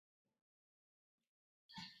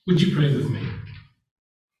Would you pray with me?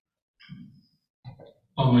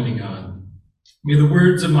 Almighty God, may the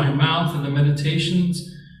words of my mouth and the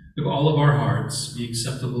meditations of all of our hearts be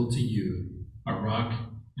acceptable to you, our rock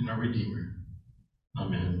and our Redeemer.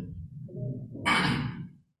 Amen.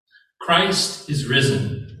 Christ is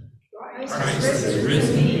risen. Christ is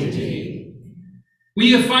risen indeed.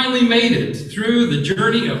 We have finally made it through the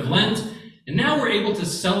journey of Lent, and now we're able to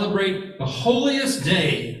celebrate the holiest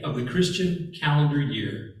day of the Christian calendar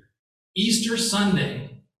year, Easter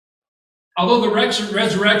Sunday. Although the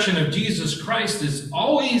resurrection of Jesus Christ is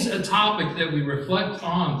always a topic that we reflect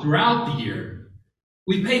on throughout the year,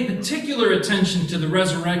 we pay particular attention to the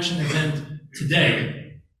resurrection event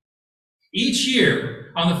today. Each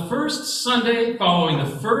year, on the first Sunday following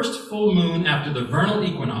the first full moon after the vernal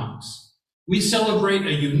equinox, we celebrate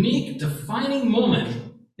a unique, defining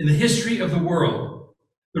moment in the history of the world,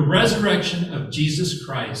 the resurrection of Jesus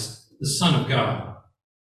Christ, the Son of God.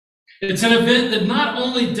 It's an event that not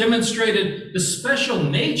only demonstrated the special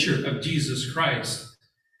nature of Jesus Christ,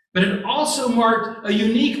 but it also marked a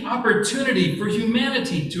unique opportunity for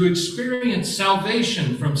humanity to experience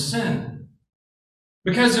salvation from sin.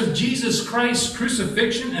 Because of Jesus Christ's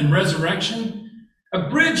crucifixion and resurrection, a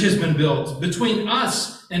bridge has been built between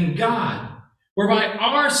us and God, whereby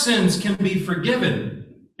our sins can be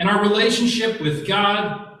forgiven and our relationship with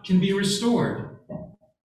God can be restored.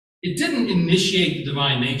 It didn't initiate the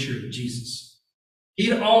divine nature of Jesus. He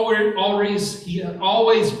had always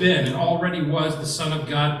been and already was the Son of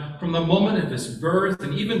God from the moment of his birth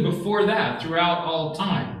and even before that, throughout all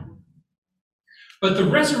time. But the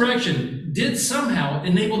resurrection did somehow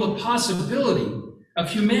enable the possibility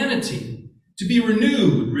of humanity to be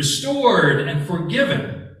renewed, restored, and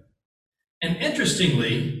forgiven. And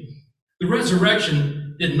interestingly, the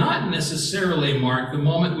resurrection did not necessarily mark the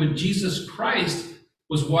moment when Jesus Christ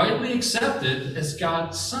was widely accepted as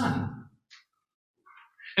God's Son.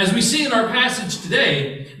 As we see in our passage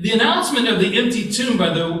today, the announcement of the empty tomb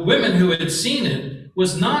by the women who had seen it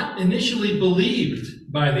was not initially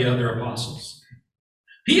believed by the other apostles.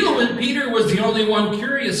 Peter was the only one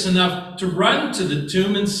curious enough to run to the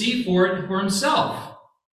tomb and see for it for himself.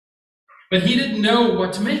 But he didn't know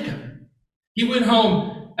what to make of it. He went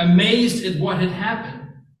home amazed at what had happened.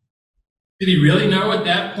 Did he really know at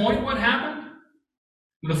that point what happened?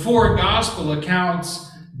 The four gospel accounts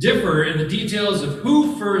differ in the details of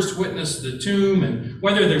who first witnessed the tomb and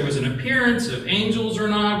whether there was an appearance of angels or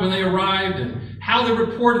not when they arrived, and how the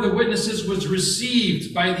report of the witnesses was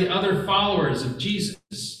received by the other followers of Jesus.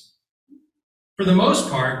 For the most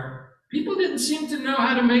part, people didn't seem to know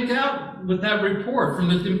how to make out with that report from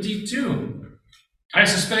the empty tomb. I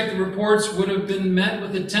suspect the reports would have been met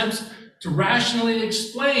with attempts to rationally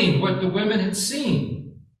explain what the women had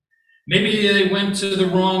seen. Maybe they went to the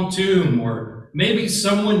wrong tomb, or maybe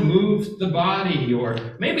someone moved the body,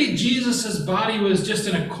 or maybe Jesus' body was just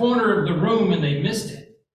in a corner of the room and they missed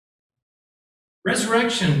it.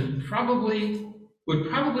 Resurrection would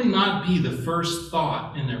probably not be the first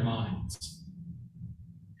thought in their minds.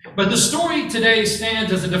 But the story today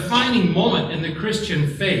stands as a defining moment in the Christian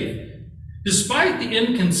faith. Despite the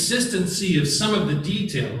inconsistency of some of the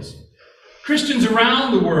details, Christians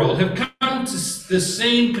around the world have come to the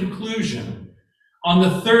same conclusion. On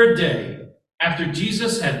the third day, after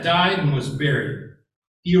Jesus had died and was buried,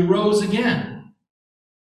 he arose again.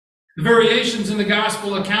 The variations in the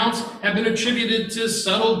gospel accounts have been attributed to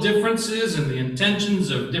subtle differences in the intentions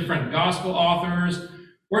of different gospel authors,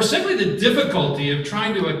 or simply the difficulty of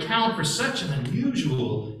trying to account for such an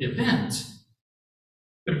unusual event.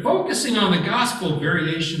 But focusing on the gospel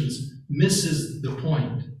variations misses the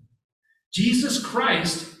point. Jesus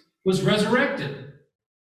Christ was resurrected.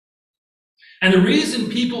 And the reason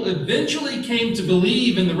people eventually came to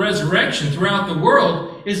believe in the resurrection throughout the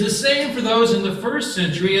world is the same for those in the first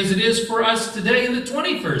century as it is for us today in the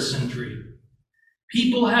 21st century.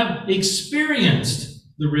 People have experienced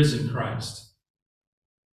the risen Christ.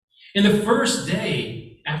 In the first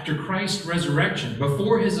day after Christ's resurrection,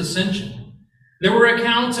 before his ascension, there were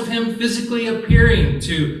accounts of him physically appearing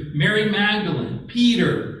to Mary Magdalene,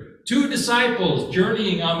 Peter, two disciples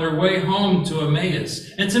journeying on their way home to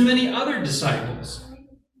Emmaus, and to many other disciples.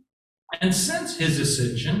 And since his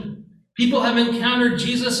ascension, people have encountered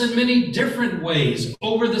Jesus in many different ways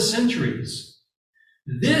over the centuries.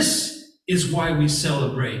 This is why we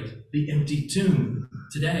celebrate the empty tomb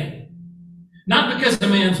today. Not because the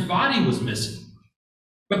man's body was missing,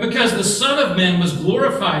 but because the Son of Man was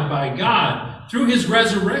glorified by God through his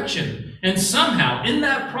resurrection. And somehow, in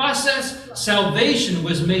that process, salvation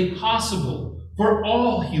was made possible for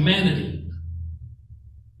all humanity.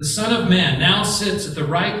 The Son of Man now sits at the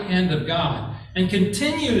right hand of God, and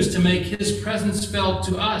continues to make his presence felt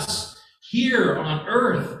to us here on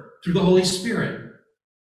earth through the Holy Spirit.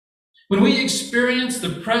 When we experience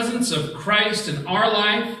the presence of Christ in our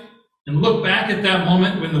life and look back at that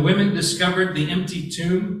moment when the women discovered the empty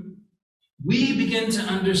tomb, we begin to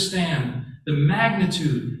understand the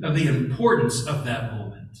magnitude of the importance of that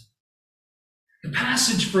moment. The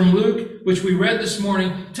passage from Luke, which we read this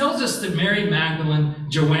morning, tells us that Mary Magdalene,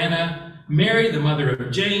 Joanna, Mary, the mother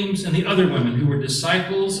of James, and the other women who were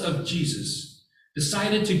disciples of Jesus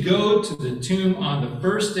decided to go to the tomb on the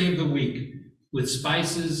first day of the week with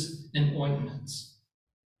spices and ointments.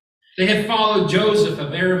 They had followed Joseph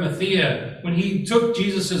of Arimathea when he took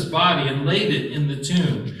Jesus' body and laid it in the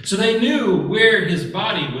tomb, so they knew where his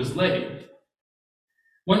body was laid.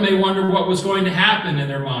 One may wonder what was going to happen in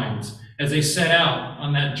their minds as they set out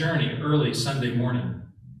on that journey early Sunday morning.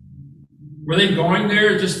 Were they going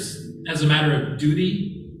there just as a matter of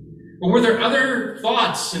duty? Or were there other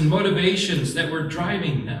thoughts and motivations that were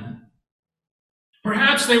driving them?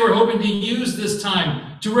 Perhaps they were hoping to use this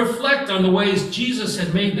time to reflect on the ways Jesus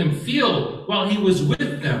had made them feel while he was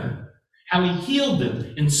with them, how he healed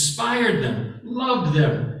them, inspired them, loved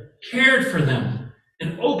them, cared for them,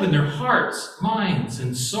 and opened their hearts, minds,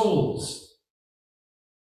 and souls.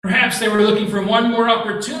 Perhaps they were looking for one more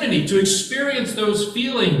opportunity to experience those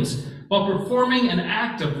feelings while performing an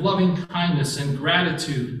act of loving kindness and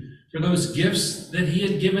gratitude for those gifts that he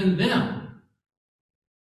had given them.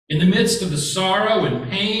 In the midst of the sorrow and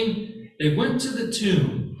pain, they went to the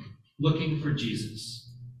tomb looking for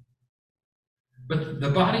Jesus. But the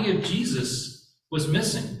body of Jesus was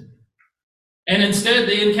missing. And instead,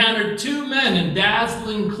 they encountered two men in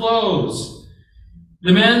dazzling clothes.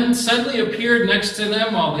 The men suddenly appeared next to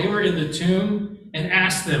them while they were in the tomb and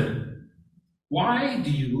asked them, "Why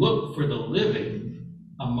do you look for the living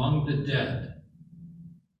among the dead?"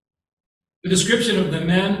 The description of the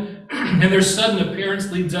men and their sudden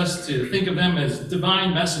appearance leads us to think of them as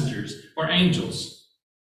divine messengers or angels.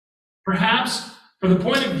 Perhaps, from the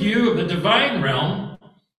point of view of the divine realm,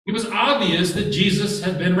 it was obvious that Jesus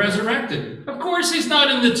had been resurrected. Of course, he's not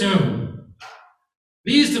in the tomb.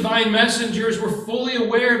 These divine messengers were fully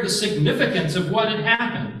aware of the significance of what had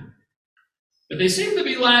happened, but they seemed to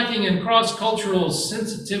be lacking in cross-cultural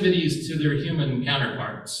sensitivities to their human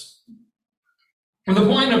counterparts. From the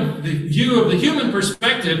point of the view of the human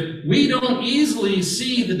perspective, we don't easily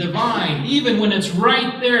see the divine, even when it's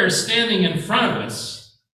right there standing in front of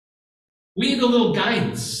us. We need a little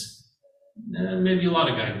guidance, maybe a lot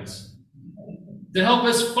of guidance, to help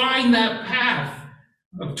us find that path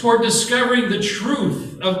toward discovering the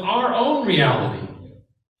truth of our own reality.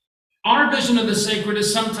 Our vision of the sacred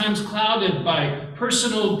is sometimes clouded by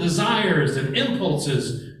personal desires and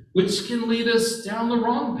impulses, which can lead us down the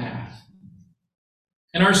wrong path.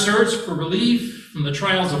 In our search for relief from the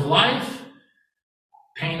trials of life,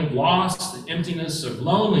 pain of loss, the emptiness of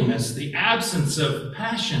loneliness, the absence of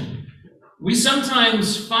passion, we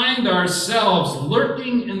sometimes find ourselves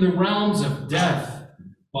lurking in the realms of death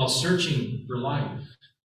while searching for life.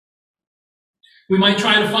 We might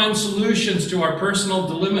try to find solutions to our personal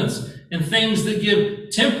dilemmas and things that give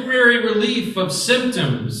temporary relief of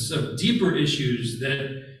symptoms of deeper issues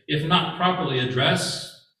that, if not properly addressed,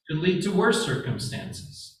 can lead to worse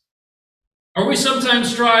circumstances. Or we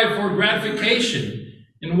sometimes strive for gratification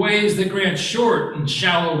in ways that grant short and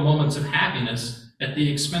shallow moments of happiness at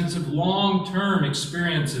the expense of long-term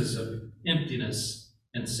experiences of emptiness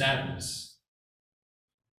and sadness.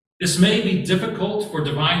 This may be difficult for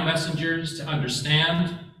divine messengers to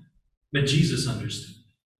understand, but Jesus understood.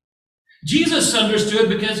 Jesus understood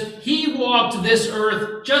because he walked this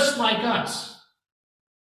earth just like us.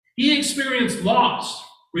 He experienced loss,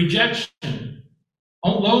 rejection,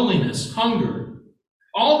 loneliness, hunger,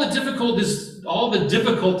 all the difficulties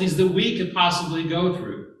that we could possibly go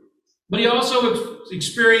through. But he also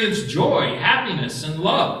experienced joy, happiness, and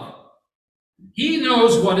love. He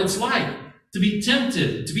knows what it's like to be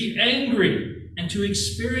tempted, to be angry, and to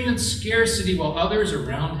experience scarcity while others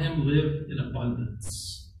around him live in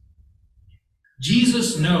abundance.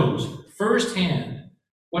 Jesus knows firsthand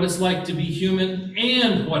what it's like to be human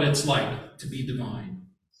and what it's like to be divine.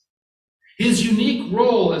 His unique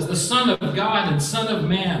role as the Son of God and Son of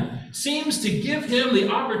Man seems to give him the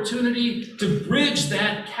opportunity to bridge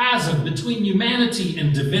that chasm between humanity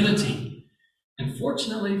and divinity. And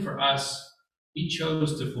fortunately for us, he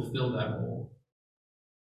chose to fulfill that role.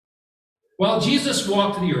 While Jesus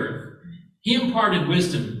walked the earth, he imparted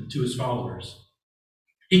wisdom to his followers.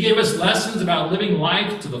 He gave us lessons about living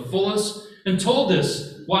life to the fullest and told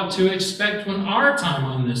us what to expect when our time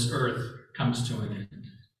on this earth comes to an end.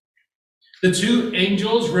 The two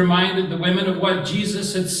angels reminded the women of what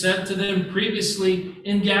Jesus had said to them previously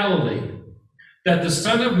in Galilee, that the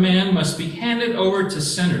Son of Man must be handed over to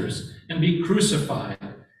sinners and be crucified,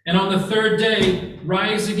 and on the third day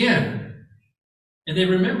rise again. And they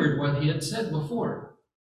remembered what he had said before.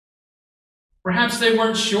 Perhaps they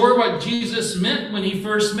weren't sure what Jesus meant when he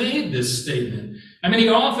first made this statement. I mean, he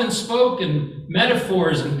often spoke in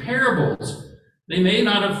metaphors and parables. They may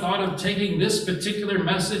not have thought of taking this particular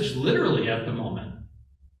message literally at the moment.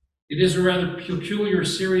 It is a rather peculiar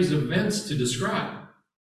series of events to describe.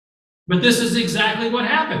 But this is exactly what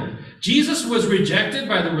happened. Jesus was rejected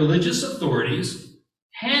by the religious authorities,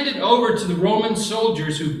 handed over to the Roman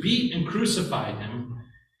soldiers who beat and crucified him,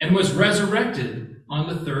 and was resurrected on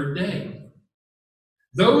the third day.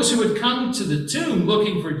 Those who had come to the tomb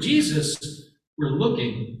looking for Jesus were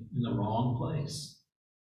looking in the wrong place.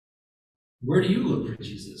 Where do you look for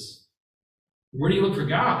Jesus? Where do you look for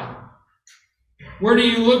God? Where do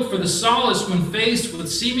you look for the solace when faced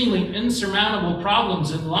with seemingly insurmountable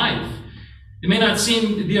problems in life? It may not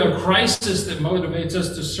seem to be a crisis that motivates us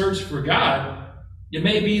to search for God. It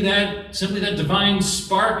may be that simply that divine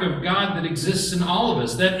spark of God that exists in all of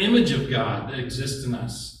us, that image of God that exists in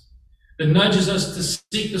us, that nudges us to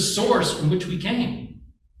seek the source from which we came.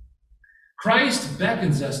 Christ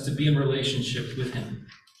beckons us to be in relationship with him,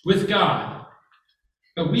 with God.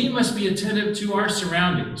 But we must be attentive to our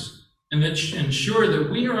surroundings and ensure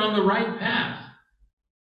that we are on the right path.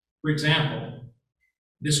 For example,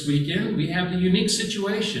 this weekend we have the unique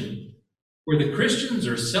situation where the Christians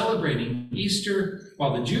are celebrating Easter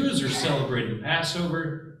while the Jews are celebrating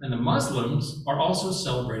Passover and the Muslims are also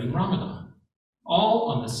celebrating Ramadan,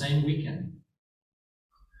 all on the same weekend.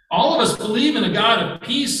 All of us believe in a God of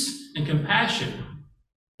peace and compassion,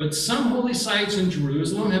 but some holy sites in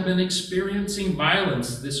Jerusalem have been experiencing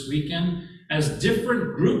violence this weekend as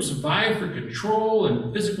different groups vie for control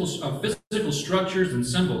and physical structures and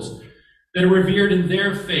symbols that are revered in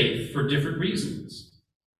their faith for different reasons.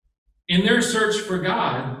 In their search for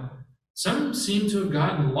God, some seem to have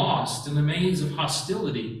gotten lost in the maze of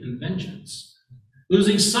hostility and vengeance,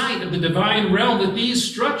 losing sight of the divine realm that these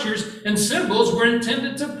structures and symbols were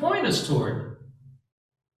intended to point us toward.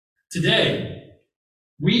 Today,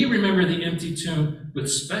 we remember the empty tomb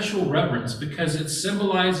with special reverence because it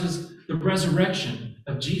symbolizes the resurrection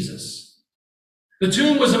of Jesus. The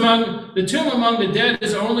tomb among the dead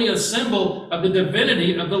is only a symbol of the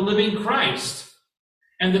divinity of the living Christ.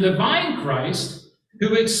 And the divine Christ,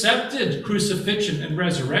 who accepted crucifixion and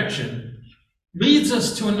resurrection, leads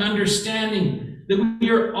us to an understanding that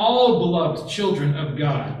we are all beloved children of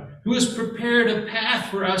God, who has prepared a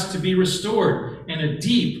path for us to be restored in a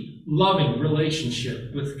deep, loving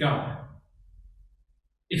relationship with God.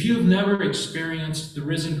 If you've never experienced the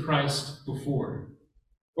risen Christ before,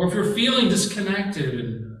 or if you're feeling disconnected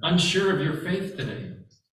and unsure of your faith today,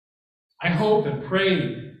 I hope and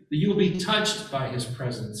pray that you'll be touched by his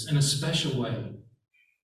presence in a special way.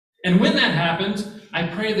 And when that happens, I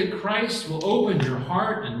pray that Christ will open your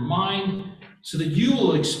heart and mind so that you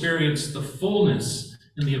will experience the fullness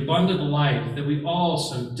and the abundant life that we all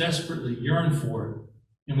so desperately yearn for,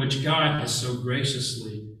 and which God has so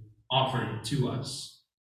graciously offered to us.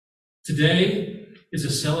 Today is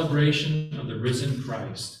a celebration of the risen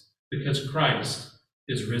Christ, because Christ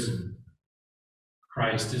is risen.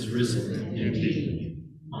 Christ is risen indeed.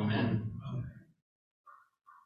 Amen.